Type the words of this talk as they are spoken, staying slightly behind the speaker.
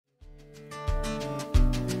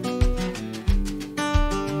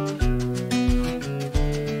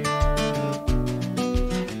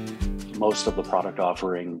most of the product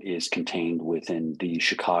offering is contained within the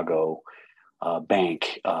Chicago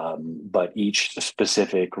bank, but each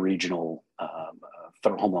specific regional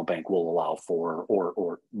Federal Home Loan Bank will allow for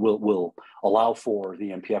or will allow for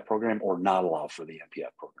the MPF program or not allow for the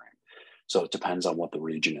MPF program. So it depends on what the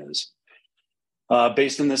region is.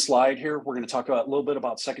 Based on this slide here, we're going to talk about a little bit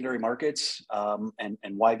about secondary markets and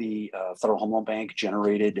why the Federal Home Loan Bank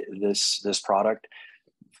generated this product.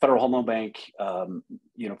 Federal Home Loan Bank,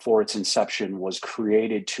 for its inception, was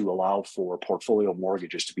created to allow for portfolio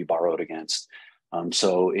mortgages to be borrowed against.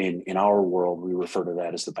 So in our world, we refer to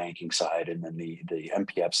that as the banking side, and then the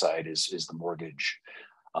MPF side is the mortgage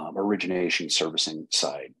origination servicing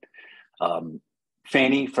side.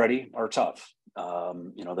 Fannie, Freddie are tough.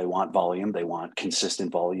 They want volume, they want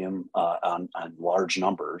consistent volume on large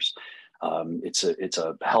numbers. It's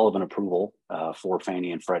a hell of an approval for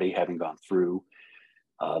Fannie and Freddie, having gone through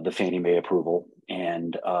the Fannie Mae approval,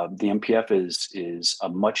 and the MPF is a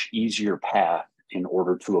much easier path in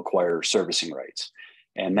order to acquire servicing rights.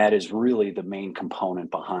 And that is really the main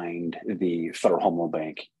component behind the Federal Home Loan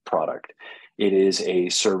Bank product. It is a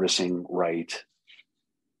servicing right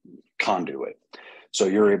conduit. So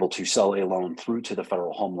you're able to sell a loan through to the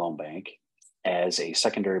Federal Home Loan Bank as a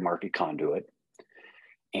secondary market conduit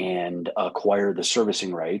and acquire the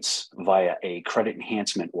servicing rights via a credit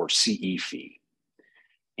enhancement or CE fee.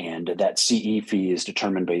 And that CE fee is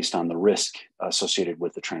determined based on the risk associated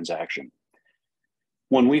with the transaction.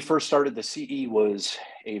 When we first started, the CE was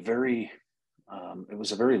a very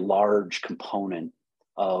large component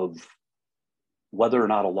of whether or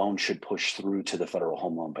not a loan should push through to the Federal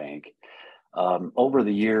Home Loan Bank. Over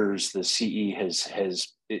the years, the CE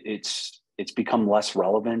it's become less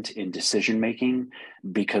relevant in decision making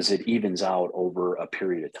because it evens out over a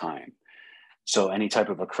period of time. So any type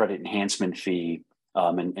of a credit enhancement fee,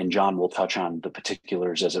 and John will touch on the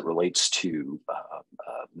particulars as it relates to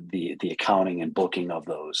the accounting and booking of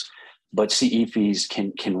those. But CE fees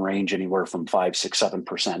can range anywhere from 5, 6,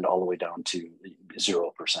 7% all the way down to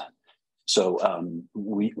 0%. So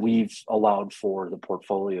we've allowed for the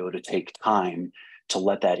portfolio to take time to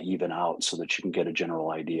let that even out so that you can get a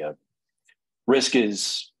general idea. Risk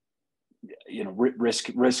is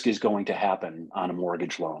going to happen on a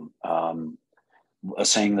mortgage loan. A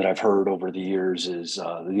saying that I've heard over the years is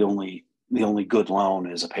the only good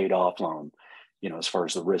loan is a paid off loan, as far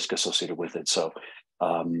as the risk associated with it. So,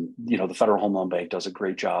 the Federal Home Loan Bank does a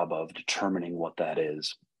great job of determining what that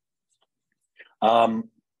is.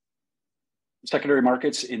 Secondary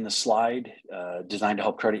markets in the slide, designed to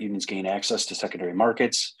help credit unions gain access to secondary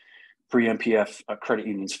markets. Pre-MPF credit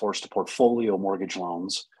unions forced to portfolio mortgage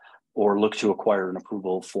loans or look to acquire an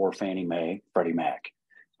approval for Fannie Mae, Freddie Mac.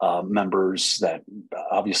 Members that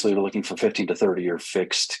obviously are looking for 15 to 30-year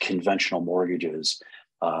fixed conventional mortgages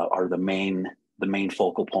are the main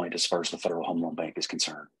focal point as far as the Federal Home Loan Bank is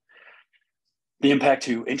concerned. The impact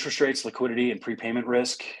to interest rates, liquidity, and prepayment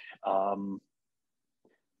risk.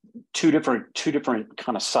 Two different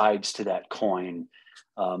kind of sides to that coin.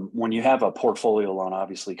 When you have a portfolio loan,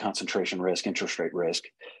 obviously concentration risk, interest rate risk,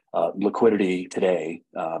 liquidity today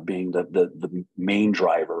being the main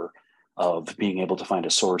driver of being able to find a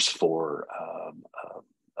source for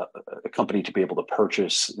a company to be able to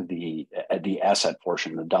purchase the asset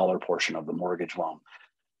portion, the dollar portion of the mortgage loan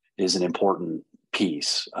is an important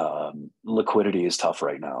piece. Liquidity is tough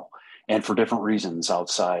right now. And for different reasons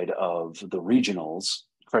outside of the regionals,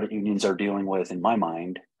 credit unions are dealing with, in my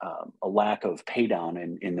mind, a lack of pay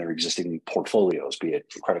down in their existing portfolios, be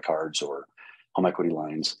it credit cards or home equity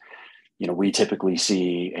lines. We typically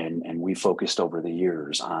see, and we focused over the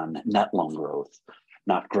years on net loan growth,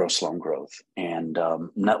 not gross loan growth. And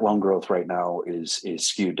net loan growth right now is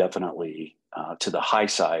skewed definitely to the high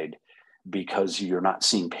side because you're not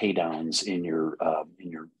seeing pay downs in your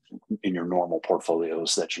normal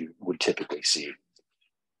portfolios that you would typically see.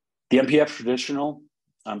 The MPF traditional,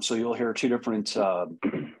 so you'll hear two different,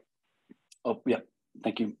 thank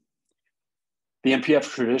you. The MPF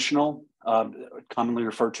traditional, commonly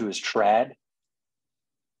referred to as TRAD.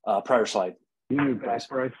 Prior slide.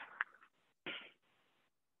 Right.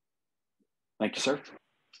 Thank you, sir.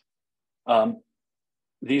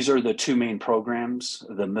 These are the two main programs,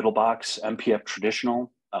 the middle box, MPF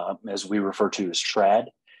traditional, as we refer to as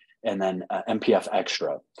TRAD, and then MPF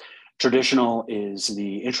extra. Traditional is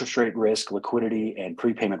the interest rate risk, liquidity, and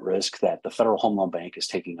prepayment risk that the Federal Home Loan Bank is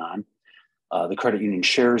taking on. The credit union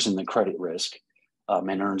shares in the credit risk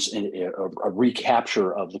and earns a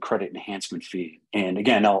recapture of the credit enhancement fee. And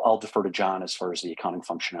again, I'll defer to John as far as the accounting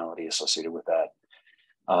functionality associated with that.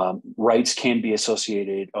 Rights can be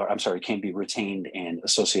associated, can be retained and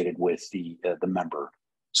associated with the member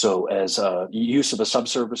So as a use of a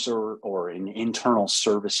subservicer or an internal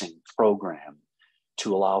servicing program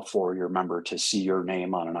to allow for your member to see your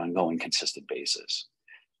name on an ongoing, consistent basis.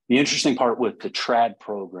 The interesting part with the TRAD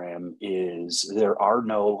program is there are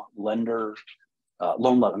no loan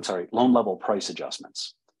level price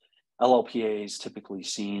adjustments. LLPAs typically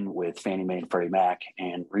seen with Fannie Mae and Freddie Mac,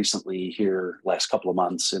 and recently here last couple of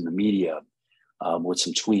months in the media with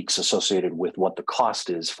some tweaks associated with what the cost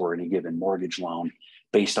is for any given mortgage loan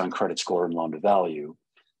based on credit score and loan to value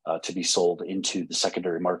to be sold into the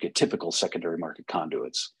secondary market, typical secondary market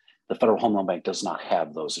conduits. The Federal Home Loan Bank does not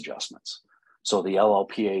have those adjustments. So the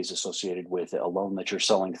LLPAs associated with a loan that you're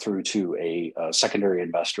selling through to a secondary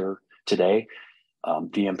investor today,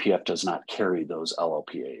 the MPF does not carry those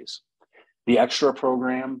LLPAs. The extra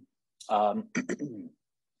program,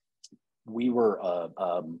 we were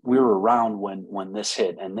around when this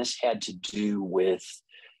hit, and this had to do with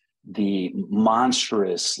the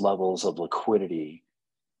monstrous levels of liquidity.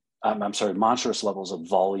 Monstrous levels of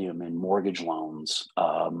volume in mortgage loans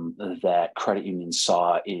that credit unions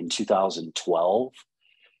saw in 2012,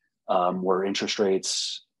 where interest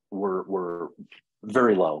rates were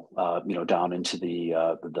very low, down into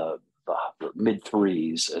the mid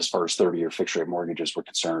threes as far as 30-year fixed rate mortgages were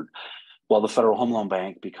concerned. While the Federal Home Loan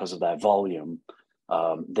Bank, because of that volume,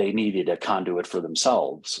 they needed a conduit for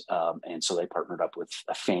themselves, and so they partnered up with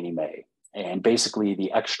Fannie Mae. And basically,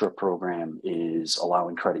 the extra program is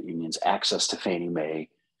allowing credit unions access to Fannie Mae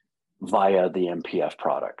via the MPF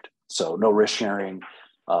product. So no risk sharing.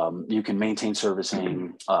 You can maintain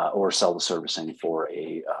servicing or sell the servicing for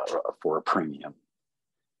a premium.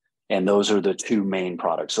 And those are the two main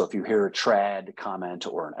products. So if you hear a TRAD comment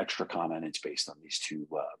or an extra comment, it's based on these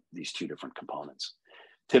two different components.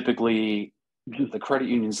 Typically, the credit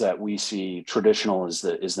unions that we see, traditional is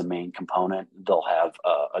the main component. They'll have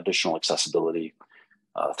additional accessibility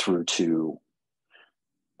through to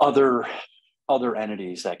other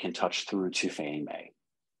entities that can touch through to Fannie Mae.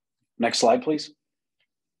 Next slide, please.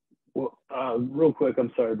 Well, real quick,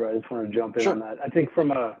 I'm sorry, Bryce, I just want to jump in Sure. on that. I think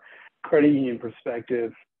from a credit union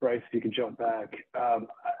perspective, Bryce, if you could jump back,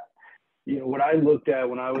 what I looked at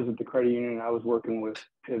when I was at the credit union, I was working with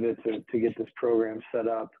Pivot to get this program set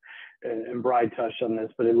up, and Bride touched on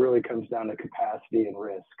this, but it really comes down to capacity and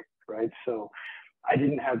risk, right? So I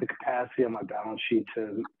didn't have the capacity on my balance sheet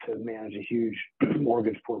to manage a huge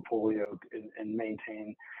mortgage portfolio and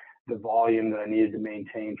maintain the volume that I needed to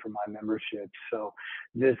maintain for my membership. So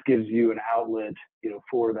this gives you an outlet,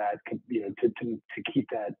 for that, to keep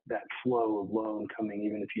that flow of loan coming,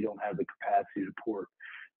 even if you don't have the capacity to port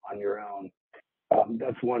on your own.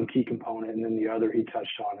 That's one key component. And then the other he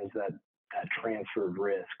touched on is that transfer of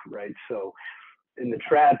risk, right? So in the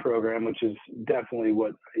TRAD program, which is definitely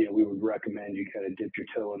what we would recommend, you kind of dip your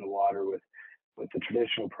toe in the water with the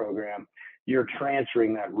traditional program, you're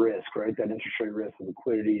transferring that risk, right? That interest rate risk of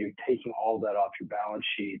liquidity, you're taking all that off your balance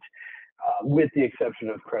sheet, with the exception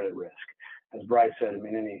of credit risk. As Bryce said, I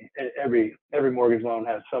mean, every mortgage loan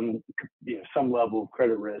has some level of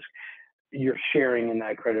credit risk. You're sharing in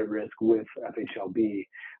that credit risk with FHLB,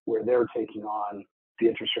 where they're taking on the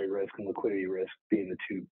interest rate risk and liquidity risk being the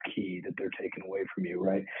two key that they're taking away from you,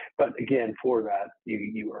 right? But again, for that,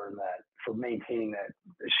 you earn that for maintaining that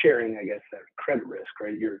sharing, I guess, that credit risk,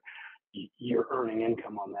 right? You're earning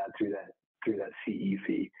income on that through that CE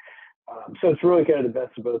fee. So it's really kind of the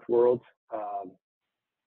best of both worlds.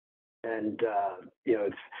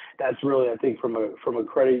 That's really, I think, from a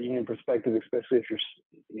credit union perspective, especially if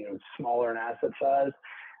you're smaller in asset size,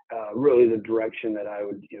 really the direction that I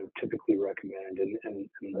would typically recommend. And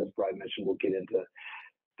as Brian mentioned, we'll get into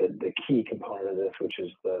the key component of this, which is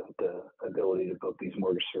the ability to book these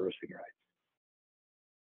mortgage servicing rights.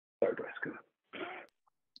 Sorry, Bryce, go ahead.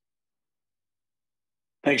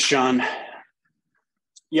 Thanks, John.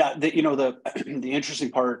 Yeah, the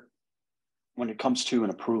interesting part when it comes to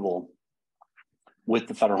an approval with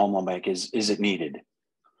the Federal Home Loan Bank is it needed?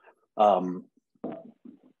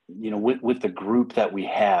 With the group that we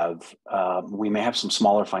have, we may have some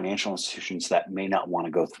smaller financial institutions that may not want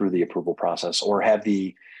to go through the approval process or have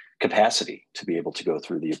the capacity to be able to go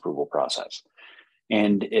through the approval process.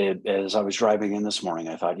 And as I was driving in this morning,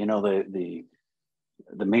 I thought,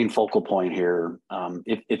 the main focal point here,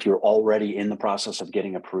 if you're already in the process of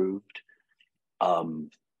getting approved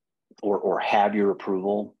or have your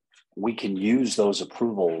approval, we can use those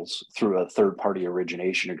approvals through a third-party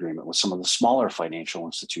origination agreement with some of the smaller financial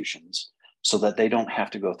institutions so that they don't have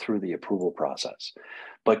to go through the approval process,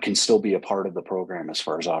 but can still be a part of the program as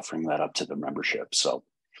far as offering that up to the membership. So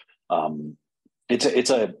it's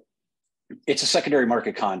a secondary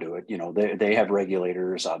market conduit. They have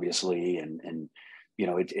regulators, obviously, and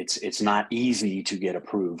it's not easy to get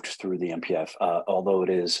approved through the MPF, although it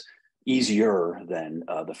is easier than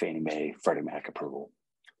the Fannie Mae, Freddie Mac approval.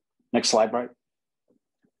 Next slide, Brian.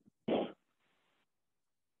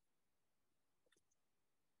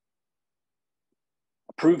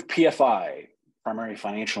 Approved PFI, primary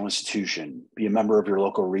financial institution, be a member of your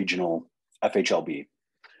local regional FHLB.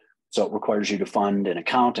 So it requires you to fund an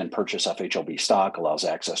account and purchase FHLB stock, allows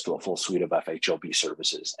access to a full suite of FHLB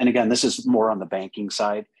services. And again, this is more on the banking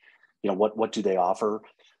side. What do they offer?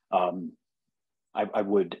 I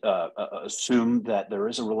would assume that there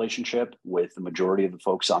is a relationship with the majority of the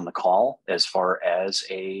folks on the call as far as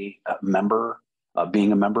a member,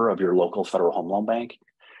 being a member of your local Federal Home Loan Bank.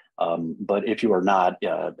 But if you are not,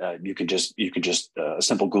 you can just a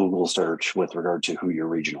simple Google search with regard to who your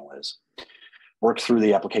regional is. Work through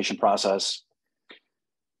the application process.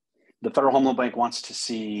 The Federal Home Loan Bank wants to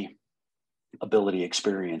see ability,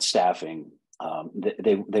 experience, staffing.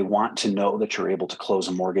 They want to know that you're able to close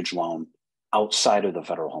a mortgage loan outside of the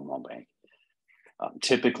Federal Home Loan Bank.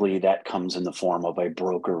 Typically, that comes in the form of a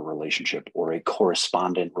broker relationship or a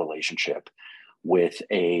correspondent relationship with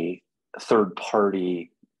a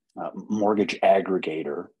third-party mortgage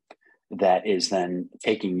aggregator that is then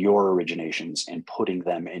taking your originations and putting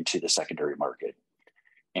them into the secondary market.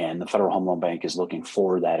 And the Federal Home Loan Bank is looking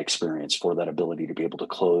for that experience, for that ability to be able to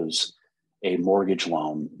close a mortgage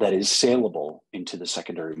loan that is saleable into the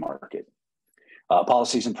secondary market.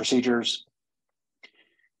 Policies and procedures.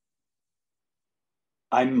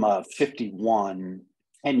 I'm 51.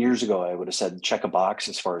 10 years ago, I would have said check a box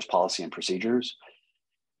as far as policy and procedures.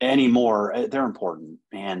 Anymore, they're important.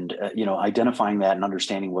 And, identifying that and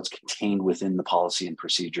understanding what's contained within the policy and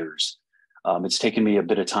procedures. It's taken me a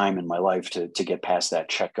bit of time in my life to get past that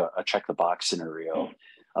check the box scenario,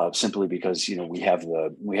 simply because, we have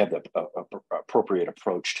the appropriate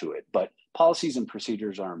approach to it. But policies and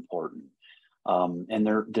procedures are important. And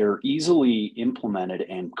they're easily implemented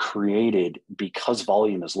and created because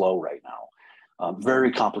volume is low right now.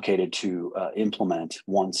 Very complicated to implement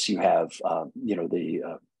once you have,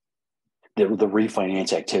 the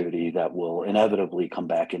refinance activity that will inevitably come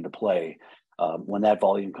back into play. When that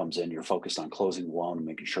volume comes in, you're focused on closing the loan and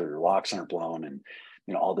making sure your locks aren't blown and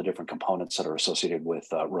all the different components that are associated with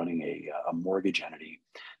running a mortgage entity.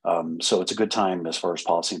 So it's a good time as far as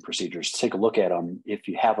policy and procedures to take a look at them if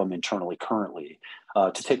you have them internally currently,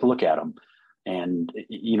 to take a look at them and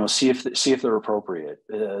see if they're appropriate.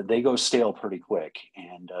 They go stale pretty quick,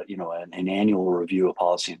 and an annual review of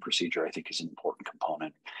policy and procedure I think is an important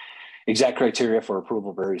component. Exact criteria for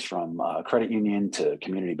approval varies from credit union to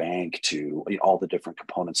community bank to all the different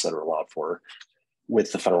components that are allowed for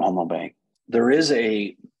with the Federal Home Loan Bank. There is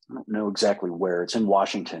I don't know exactly where, it's in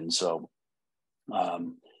Washington, so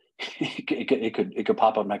it could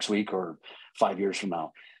pop up next week or 5 years from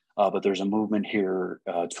now. But there's a movement here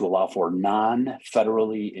to allow for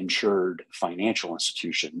non-federally insured financial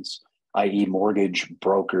institutions, i.e. mortgage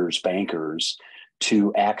brokers, bankers,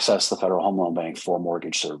 to access the Federal Home Loan Bank for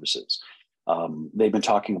mortgage services. They've been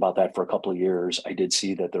talking about that for a couple of years. I did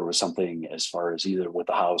see that there was something as far as either with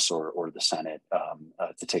the House or the Senate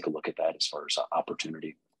to take a look at that as far as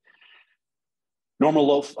opportunity.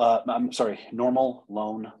 Normal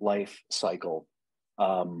loan life cycle.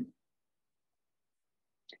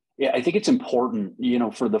 Yeah, I think it's important,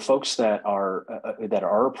 for the folks that are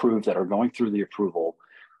approved, that are going through the approval,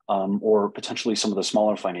 or potentially some of the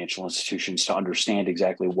smaller financial institutions, to understand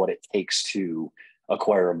exactly what it takes to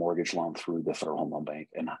acquire a mortgage loan through the Federal Home Loan Bank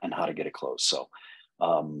and how to get it closed. So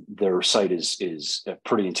their site is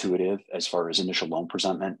pretty intuitive as far as initial loan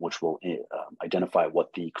presentment, which will identify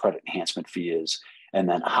what the credit enhancement fee is, and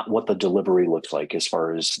then what the delivery looks like as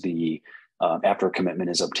far as the after a commitment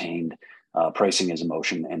is obtained, pricing is in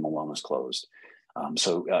motion, and the loan is closed.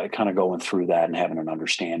 So kind of going through that and having an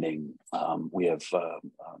understanding, we have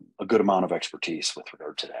a good amount of expertise with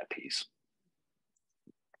regard to that piece.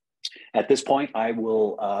 At this point, I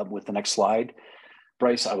will, with the next slide,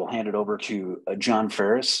 Bryce, I will hand it over to John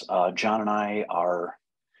Ferris. John and I are,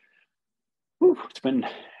 it's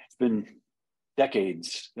been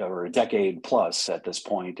decades, or a decade plus at this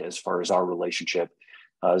point as far as our relationship.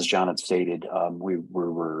 As John had stated, we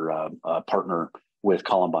were a partner with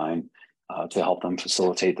Columbine to help them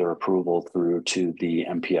facilitate their approval through to the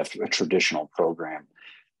MPF traditional program.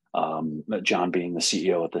 John being the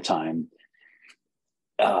CEO at the time.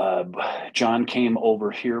 John came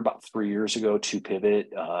over here about 3 years ago to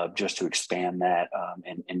Pivot, just to expand that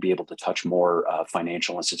and be able to touch more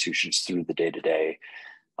financial institutions through the day-to-day.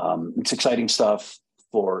 It's exciting stuff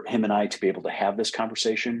for him and I to be able to have this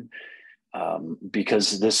conversation,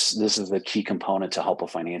 because this is the key component to help a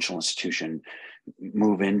financial institution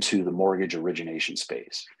move into the mortgage origination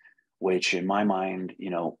space, which in my mind,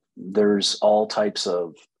 there's all types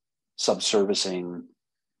of subservicing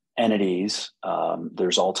entities.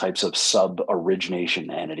 There's all types of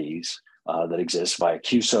sub-origination entities that exist via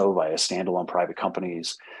QSO, via standalone private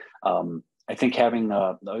companies. I think having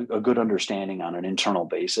a good understanding on an internal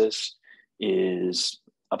basis is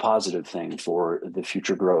a positive thing for the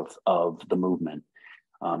future growth of the movement.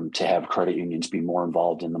 To have credit unions be more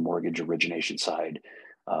involved in the mortgage origination side,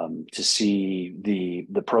 to see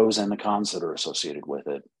the pros and the cons that are associated with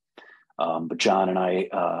it. But John and I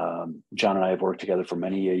have worked together for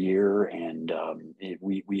many a year, and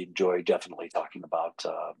we enjoy definitely talking about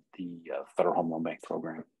the Federal Home Loan Bank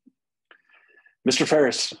program. Mr.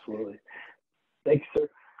 Ferris. Absolutely. Thanks, sir.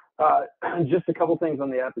 Just a couple things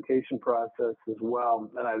on the application process as well.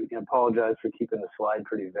 And I apologize for keeping the slide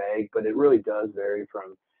pretty vague, but it really does vary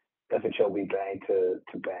from FHLB bank to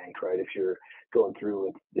bank, right? If you're going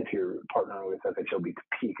through if you're partnering with FHLB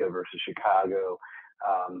Topeka versus Chicago,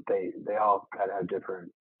 they all kind of have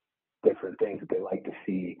different things that they like to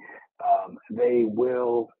see. They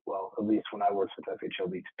will, well, at least when I worked with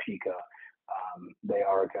FHLB Topeka, they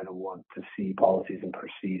are going to want to see policies and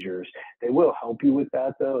procedures. They will help you with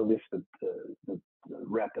that, though. At least the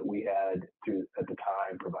rep that we had at the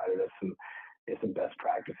time provided us some best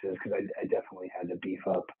practices, because I definitely had to beef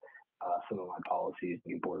up some of my policies,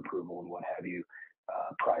 new board approval and what have you,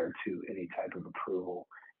 prior to any type of approval.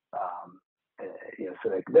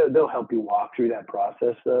 So they'll help you walk through that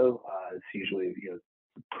process, though. It's usually a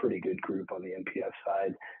pretty good group on the MPF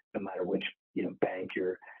side, no matter which bank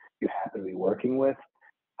you happen to be working with.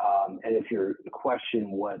 And if you're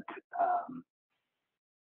question what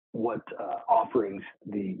offerings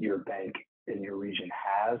your bank in your region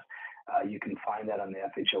has, you can find that on the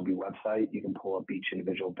FHLB website. You can pull up each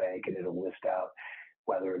individual bank, and it'll list out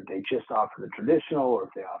whether they just offer the traditional or if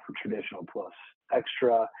they offer traditional plus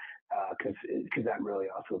extra, because that really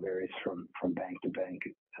also varies from bank to bank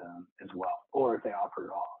as well, or if they offer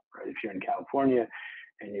it all, right? If you're in California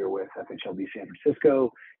and you're with FHLB San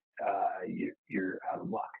Francisco, you're out of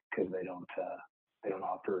luck because they don't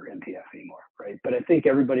offer MPF anymore, right? But I think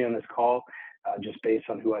everybody on this call, just based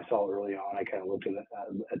on who I saw early on, I kind of looked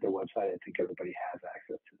at their website. I think everybody has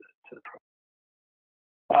access to the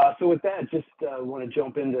program. So with that, just want to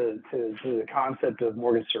jump into the concept of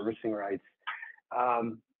mortgage servicing rights.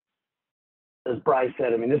 As Bryce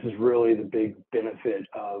said, I mean, this is really the big benefit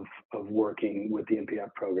of working with the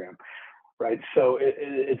MPF program, right? So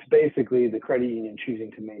it's basically the credit union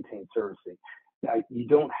choosing to maintain servicing. Now, you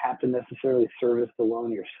don't have to necessarily service the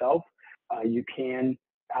loan yourself. You can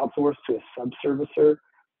outsource to a sub-servicer.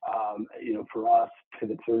 For us,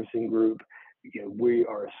 Pivot Servicing Group, we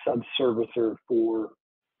are a sub-servicer for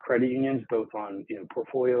credit unions, both on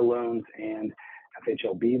portfolio loans and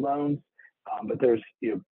FHLB loans. But there's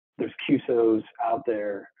QSOs out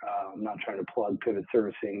there. I'm not trying to plug Pivot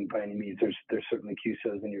Servicing by any means. There's certainly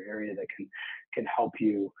QSOs in your area that can help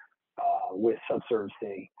you with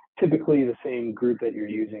sub-servicing. Typically, the same group that you're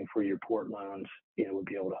using for your port loans, would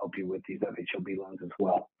be able to help you with these FHLB loans as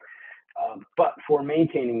well. But for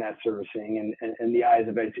maintaining that servicing, and in the eyes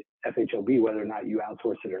of FHLB, whether or not you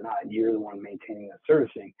outsource it or not, you're the one maintaining that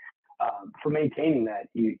servicing. For maintaining that,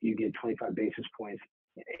 you get 25 basis points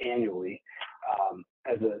annually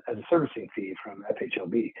as a servicing fee from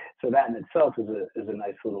FHLB. So that in itself is a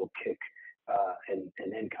nice little kick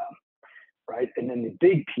in income, right? And then the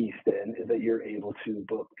big piece then is that you're able to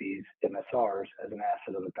book these MSRs as an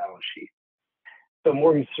asset on the balance sheet. So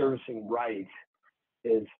mortgage servicing rights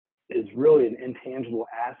is really an intangible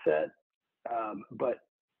asset, but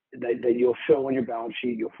that you'll show on your balance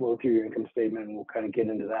sheet. You'll flow through your income statement, and we'll kind of get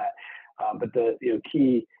into that. But the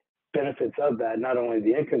key benefits of that, not only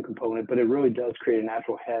the income component, but it really does create a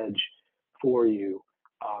natural hedge for you,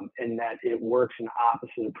 in that it works in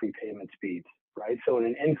opposite of prepayment speeds, right? So in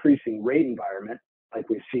an increasing rate environment, like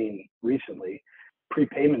we've seen recently,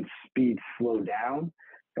 prepayment speeds slow down.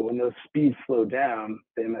 And when those speeds slow down,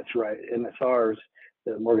 the MSRs,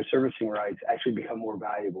 the mortgage servicing rights, actually become more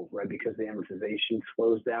valuable, right? Because the amortization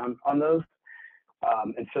slows down on those.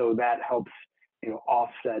 And so that helps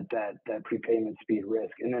offset that prepayment speed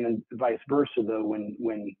risk. And then vice versa, though,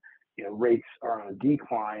 when rates are on a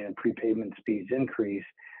decline and prepayment speeds increase,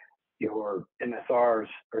 your MSRs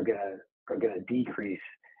are gonna decrease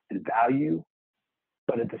in value,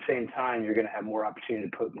 but at the same time, you're gonna have more opportunity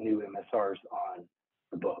to put new MSRs on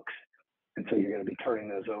the books. And so you're gonna be turning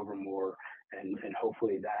those over more, and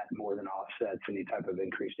hopefully that more than offsets any type of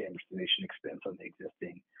increased amortization expense on the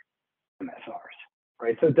existing MSRs.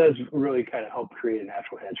 Right, so it does really kind of help create a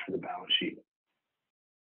natural hedge for the balance sheet.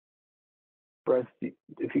 Bryce,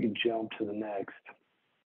 if you could jump to the next.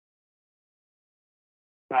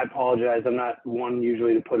 I apologize. I'm not one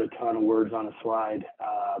usually to put a ton of words on a slide,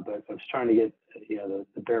 but I was trying to get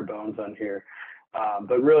the bare bones on here.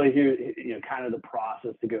 But really, here, kind of the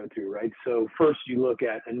process to go through, right? So first, you look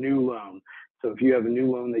at a new loan. So if you have a new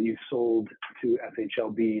loan that you've sold to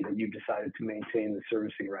FHLB that you've decided to maintain the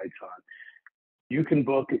servicing rights on, you can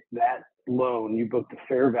book that loan. You book the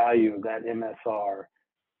fair value of that MSR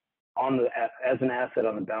as an asset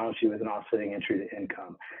on the balance sheet with an offsetting entry to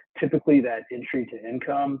income. Typically, that entry to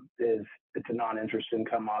income it's a non-interest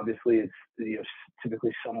income. Obviously, it's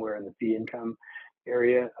typically somewhere in the fee income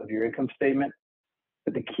area of your income statement.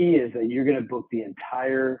 But the key is that you're going to book the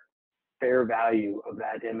entire fair value of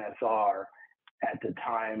that MSR at the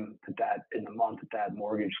time in the month that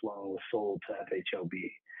mortgage loan was sold to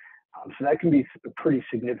FHLB. So that can be a pretty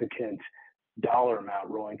significant dollar amount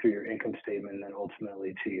rolling through your income statement and then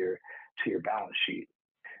ultimately to your balance sheet,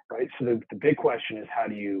 right? So the big question is how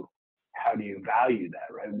do you value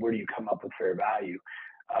that, right? Where do you come up with fair value?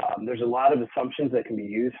 There's a lot of assumptions that can be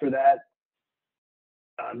used for that.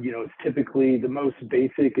 It's typically the most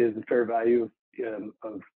basic is the fair value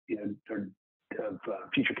of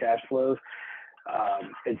future cash flows.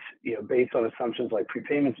 It's based on assumptions like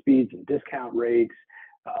prepayment speeds and discount rates,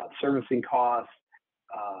 servicing costs.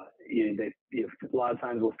 A lot of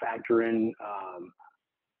times we'll factor in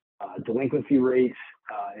delinquency rates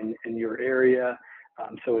in your area.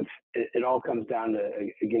 So it all comes down to,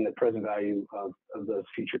 again, the present value of those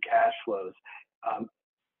future cash flows.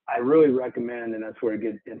 I really recommend, and that's where I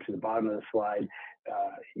get into the bottom of the slide,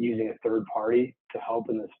 using a third party to help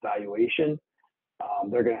in this valuation.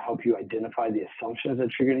 They're going to help you identify the assumptions that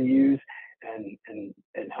you're going to use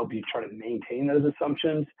and help you try to maintain those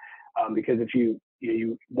assumptions. Because if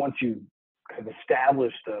once you have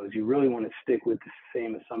established those, you really want to stick with the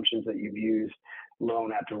same assumptions that you've used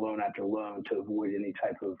loan after loan after loan to avoid any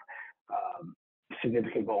type of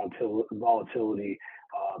significant volatility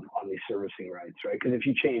on these servicing rights, right? Because if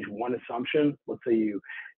you change one assumption, let's say you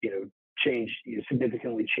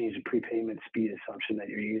significantly change the prepayment speed assumption that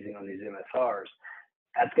you're using on these MSRs,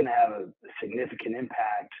 that's going to have a significant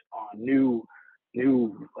impact on new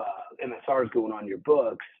MSRs going on your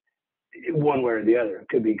books, one way or the other. It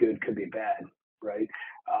could be good, could be bad, right?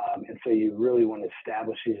 And so you really want to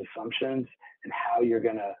establish these assumptions and how you're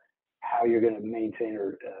going to maintain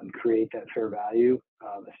or create that fair value,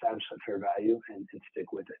 establish that fair value, and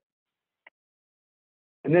stick with it.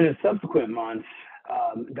 And then in subsequent months,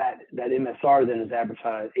 that MSR then is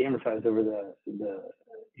amortized over the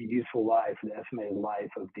useful life, the estimated life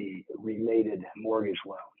of the related mortgage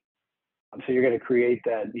loan. So you're going to create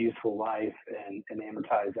that useful life and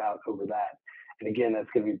amortize out over that. And again, that's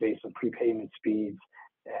going to be based on prepayment speeds,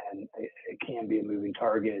 and it can be a moving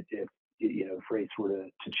target if rates were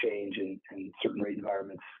to change in certain rate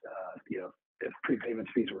environments. If prepayment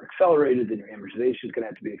speeds were accelerated, then your amortization is going to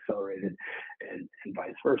have to be accelerated, and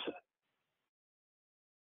vice versa.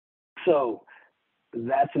 So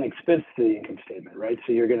that's an expense to the income statement, right?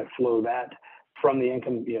 So you're going to flow that from the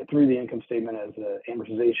income, through the income statement as an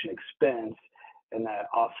amortization expense, and that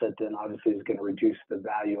offset then obviously is going to reduce the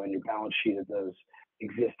value on your balance sheet of those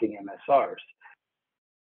existing MSRs.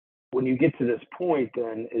 When you get to this point,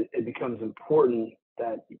 then it becomes important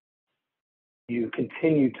that you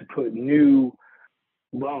continue to put new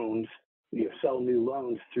loans, sell new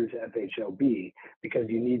loans through to FHLB, because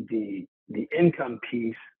you need the income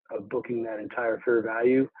piece of booking that entire fair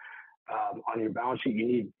value on your balance sheet.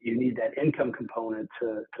 You need that income component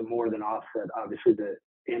to more than offset, obviously, the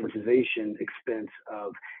amortization expense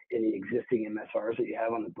of any existing MSRs that you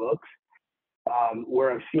have on the books.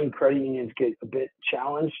 Where I've seen credit unions get a bit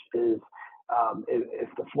challenged is if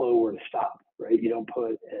the flow were to stop, right? You don't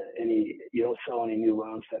sell any new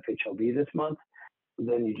loans to FHLB this month,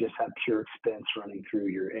 then you just have pure expense running through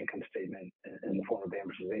your income statement in the form of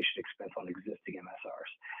amortization expense on existing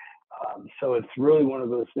MSRs. So it's really one of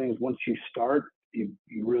those things. Once you start, you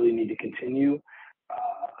really need to continue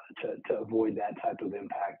to avoid that type of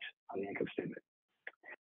impact on the income statement.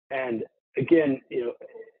 And again,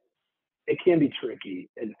 it can be tricky,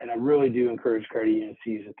 and I really do encourage credit unions to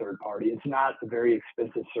use a third party. It's not a very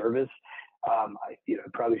expensive service. I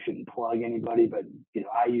probably shouldn't plug anybody, but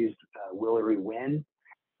I used Willery Win.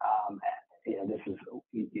 This is a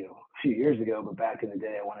few years ago, but back in the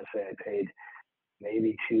day, I want to say I paid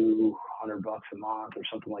maybe $200 a month or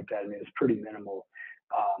something like that. I mean, it's pretty minimal.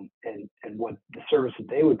 And what the service that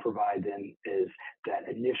they would provide then is that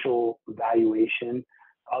initial valuation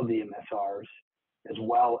of the MSRs, as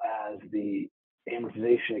well as the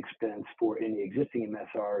amortization expense for any existing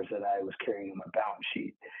MSRs that I was carrying on my balance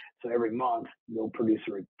sheet. So every month they'll produce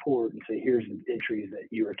a report and say, here's the entries that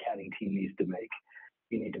your accounting team needs to make.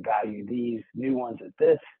 You need to value these new ones at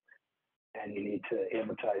this, and you need to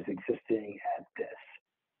amortize existing at this.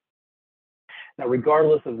 Now,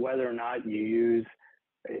 regardless of whether or not you use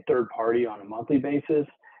a third party on a monthly basis,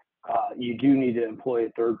 you do need to employ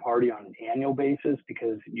a third party on an annual basis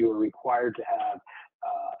because you are required to have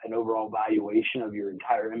an overall valuation of your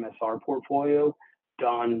entire MSR portfolio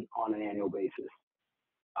done on an annual basis.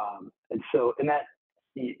 And that,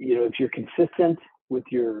 if you're consistent with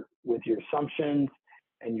your assumptions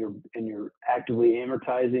and you're actively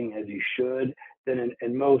amortizing as you should, then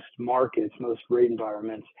in most markets, most rate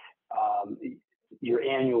environments, your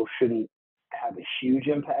annual shouldn't have a huge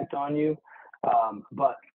impact on you.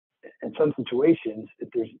 But in some situations, if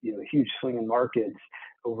there's a huge swing in markets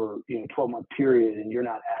over 12-month period, and you're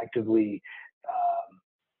not actively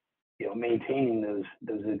maintaining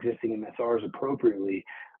those existing MSRs appropriately,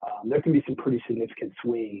 there can be some pretty significant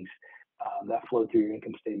swings that flow through your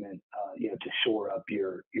income statement, to shore up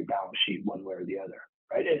your balance sheet one way or the other,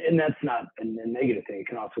 right? And that's not a negative thing. It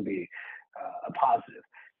can also be a positive.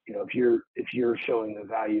 If you're showing the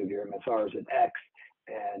value of your MSRs at X,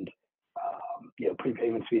 and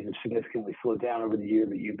prepayment speeds have significantly slowed down over the year,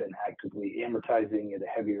 but you've been actively amortizing at a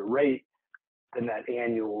heavier rate, then that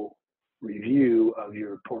annual review of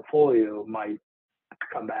your portfolio might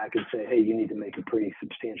come back and say, hey, you need to make a pretty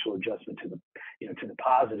substantial adjustment to the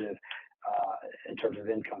positive in terms of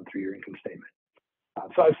income through your income statement.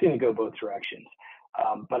 So I've seen it go both directions.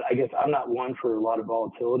 But I guess I'm not one for a lot of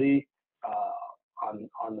volatility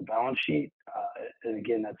on the balance sheet. And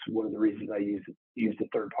again, that's one of the reasons I use the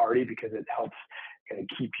third party, because it helps kind of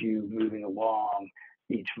keep you moving along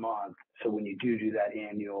each month. So when you do that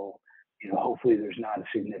annual, hopefully there's not a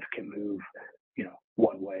significant move,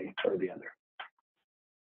 one way or the other.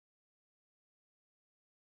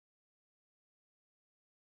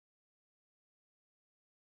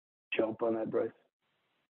 Jump on that, Bryce?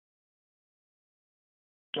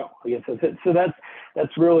 Oh, I guess that's it. So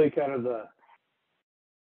that's really kind of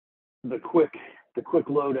the quick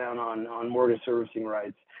lowdown on mortgage servicing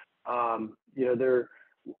rights.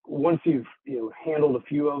 Once you've handled a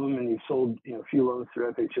few of them and you've sold a few loans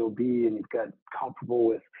through FHLB, and you've got comfortable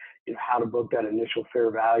with how to book that initial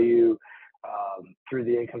fair value through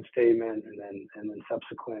the income statement, and then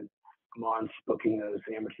subsequent months booking those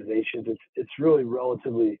amortizations, it's really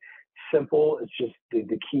relatively simple. It's just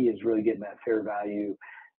the key is really getting that fair value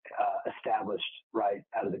established right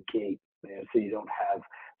out of the gate, so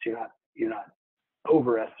you're not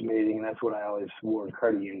overestimating. And that's what I always warn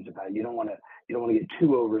credit unions about. You don't want to get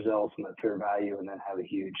too overzealous on that fair value and then have a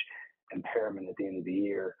huge impairment at the end of the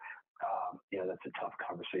year. That's a tough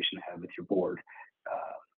conversation to have with your board.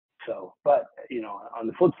 But on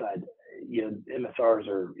the flip side, MSRs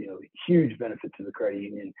are huge benefit to the credit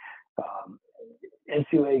union.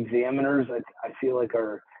 NCUA examiners, I feel like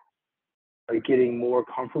are getting more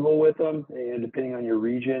comfortable with them, and depending on your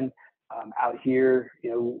region. Out here,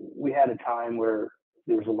 we had a time where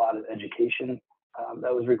there was a lot of education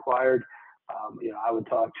that was required. I would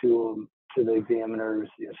talk to the examiners.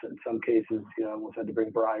 In some cases, I almost had to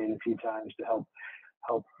bring Brian a few times to help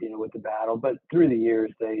with the battle. But through the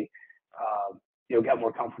years, they got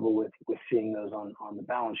more comfortable with seeing those on the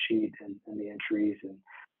balance sheet and the entries, and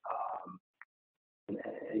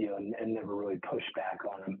never really pushed back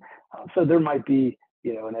on them. So there might be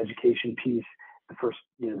an education piece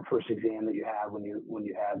the first exam that you have when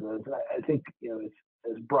you have those. I think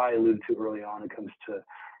as Brian alluded to early on, it comes to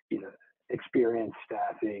experience,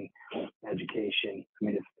 staffing, education. I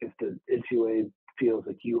mean, if the NCUA feels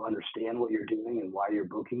like you understand what you're doing and why you're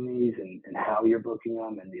booking these, and how you're booking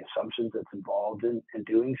them, and the assumptions that's involved in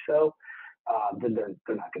doing so, then they're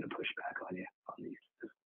not going to push back on you on these.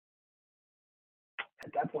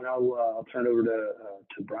 At that point, I'll turn it over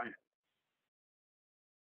to Brian.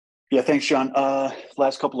 Yeah, thanks, John.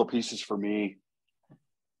 Last couple of pieces for me.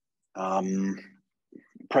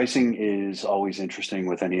 Pricing is always interesting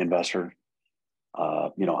with any investor.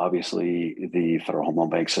 Obviously the Federal Home Loan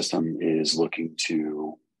Bank system is looking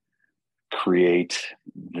to create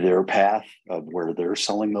their path of where they're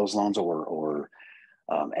selling those loans, or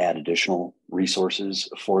add additional resources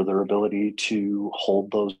for their ability to hold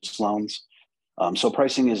those loans. So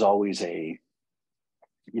pricing is always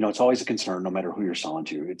it's always a concern, no matter who you're selling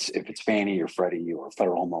to. If it's Fannie or Freddie or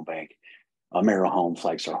Federal Home Loan Bank, AmeriHome,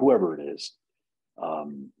 Flagstar, whoever it is.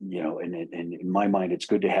 And in my mind, it's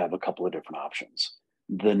good to have a couple of different options.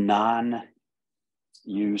 The non-use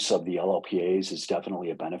of the LLPAs is definitely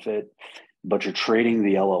a benefit. but you're trading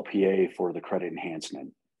the LLPA for the credit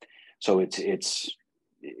enhancement. So it's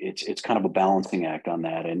kind of a balancing act on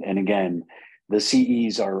that. And again, the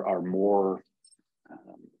CEs are more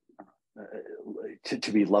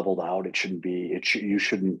to be leveled out. It shouldn't be. You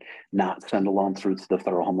shouldn't not send a loan through to the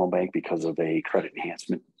Federal Home Loan Bank because of a credit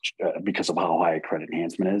enhancement, because of how high a credit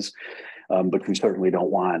enhancement is. But we certainly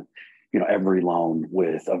don't want every loan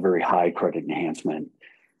with a very high credit enhancement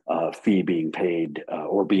fee being paid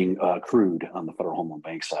or being accrued on the Federal Home Loan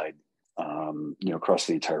Bank side, across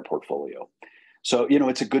the entire portfolio. So,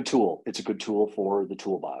 it's a good tool. It's a good tool for the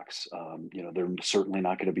toolbox. They're certainly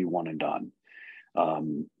not going to be one and done.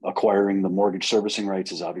 Acquiring the mortgage servicing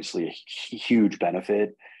rights is obviously a huge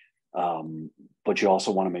benefit. But you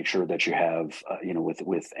also want to make sure that you have,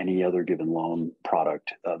 with any other given loan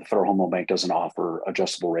product, the Federal Home Loan Bank doesn't offer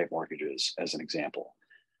adjustable rate mortgages, as an example.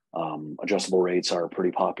 Adjustable rates are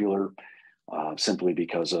pretty popular simply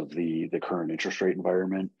because of the current interest rate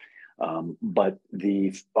environment. But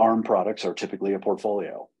the ARM products are typically a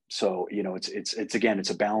portfolio. So, it's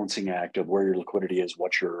a balancing act of where your liquidity is,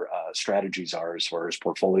 what your strategies are as far as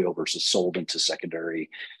portfolio versus sold into secondary,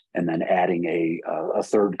 and then adding a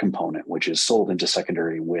third component, which is sold into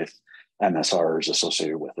secondary with MSRs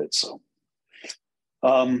associated with it. So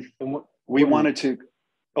we wanted to,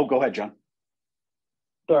 go ahead, John.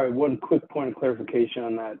 Sorry, one quick point of clarification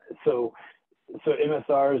on that. So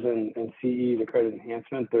MSRs and CE, the credit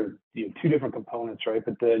enhancement, they're two different components, right?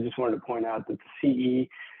 But I just wanted to point out that the CE,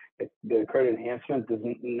 the credit enhancement,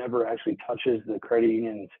 never actually touches the credit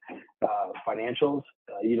union's financials.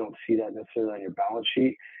 You don't see that necessarily on your balance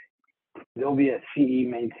sheet. There'll be a CE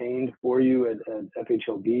maintained for you at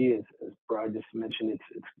FHLB, as Brad just mentioned.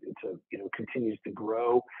 It's continues to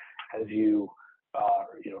grow as you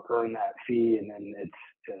earn that fee, and then it's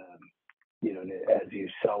as you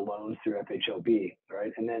sell loans through FHLB,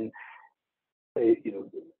 right? And then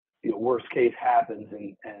worst case happens,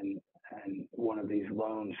 and one of these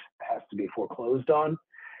loans has to be foreclosed on.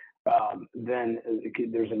 Then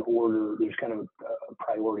there's an order. There's kind of a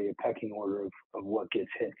priority, a pecking order of what gets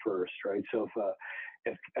hit first, right? So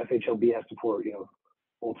if FHLB has to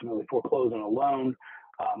ultimately foreclose on a loan,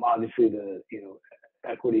 obviously the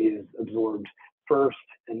equity is absorbed first,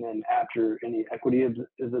 and then after any equity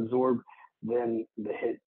is absorbed, then the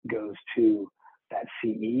hit goes to that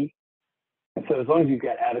CE. And so as long as you've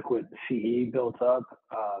got adequate CE built up,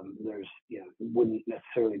 there's wouldn't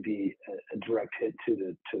necessarily be a direct hit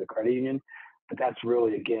to the credit union, but that's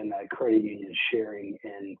really, again, that credit union sharing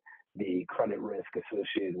in the credit risk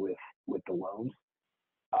associated with the loans.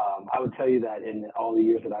 I would tell you that in all the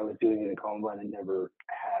years that I was doing it at Columbine, I never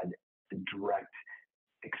had a direct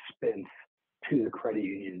expense to the credit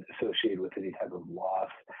union associated with any type of loss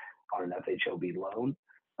on an FHLB loan.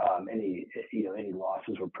 Any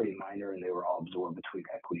losses were pretty minor, and they were all absorbed between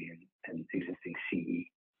equity and existing CE.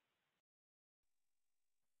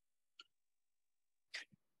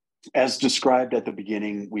 As described at the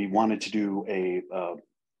beginning, we wanted to do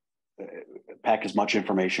pack as much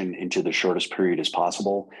information into the shortest period as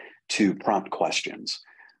possible to prompt questions.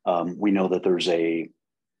 We know that there's a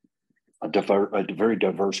very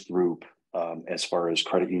diverse group as far as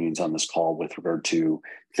credit unions on this call with regard to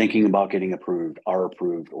thinking about getting approved, are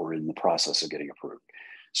approved, or in the process of getting approved.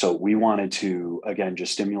 So we wanted to, again,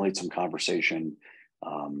 just stimulate some conversation,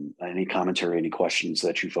 any commentary, any questions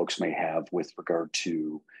that you folks may have with regard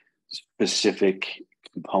to specific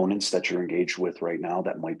components that you're engaged with right now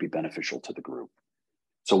that might be beneficial to the group.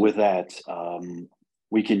 So with that,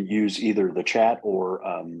 we can use either the chat or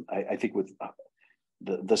I think with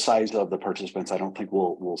the size of the participants, I don't think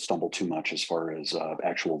we'll stumble too much as far as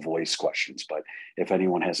actual voice questions. But if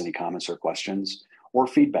anyone has any comments or questions or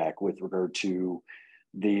feedback with regard to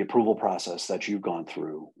the approval process that you've gone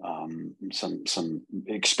through, some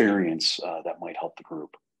experience that might help the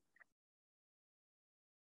group.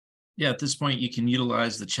 Yeah, at this point, you can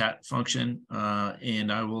utilize the chat function.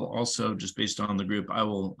 And I will also, just based on the group, I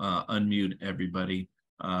will unmute everybody.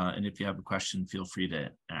 And if you have a question, feel free to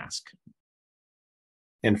ask.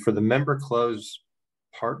 And for the MemberClose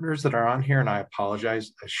partners that are on here, and I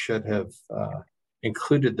apologize, I should have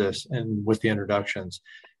included this in with the introductions.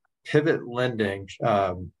 Pivot Lending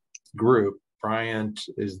Group, Bryant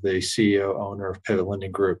is the CEO owner of Pivot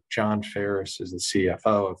Lending Group. John Ferris is the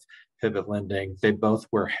CFO of Pivot Lending. They both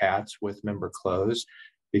wear hats with MemberClose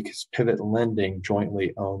because Pivot Lending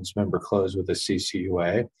jointly owns MemberClose with the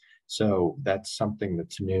CCUA. So that's something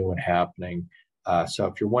that's new and happening. So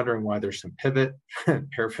if you're wondering why there's some Pivot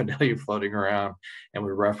paraphernalia floating around, and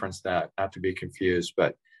we reference that, not to be confused,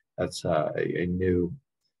 but that's a new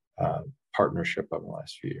partnership over the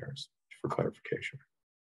last few years, for clarification.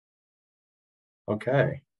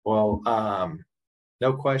 Okay. Well,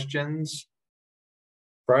 no questions.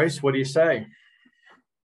 Bryce, what do you say?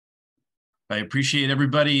 I appreciate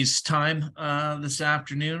everybody's time this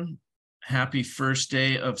afternoon. Happy first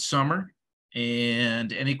day of summer.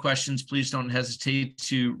 And any questions, please don't hesitate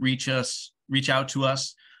to reach out to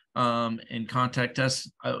us and contact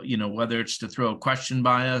us, whether it's to throw a question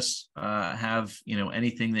by us, have,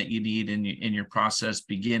 anything that you need in your process,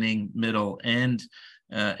 beginning, middle, end,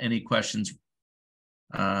 any questions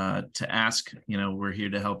to ask. We're here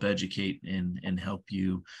to help educate and help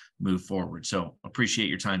you move forward. So appreciate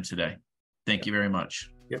your time today. Thank you very much.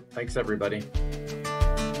 Yep. Thanks, everybody.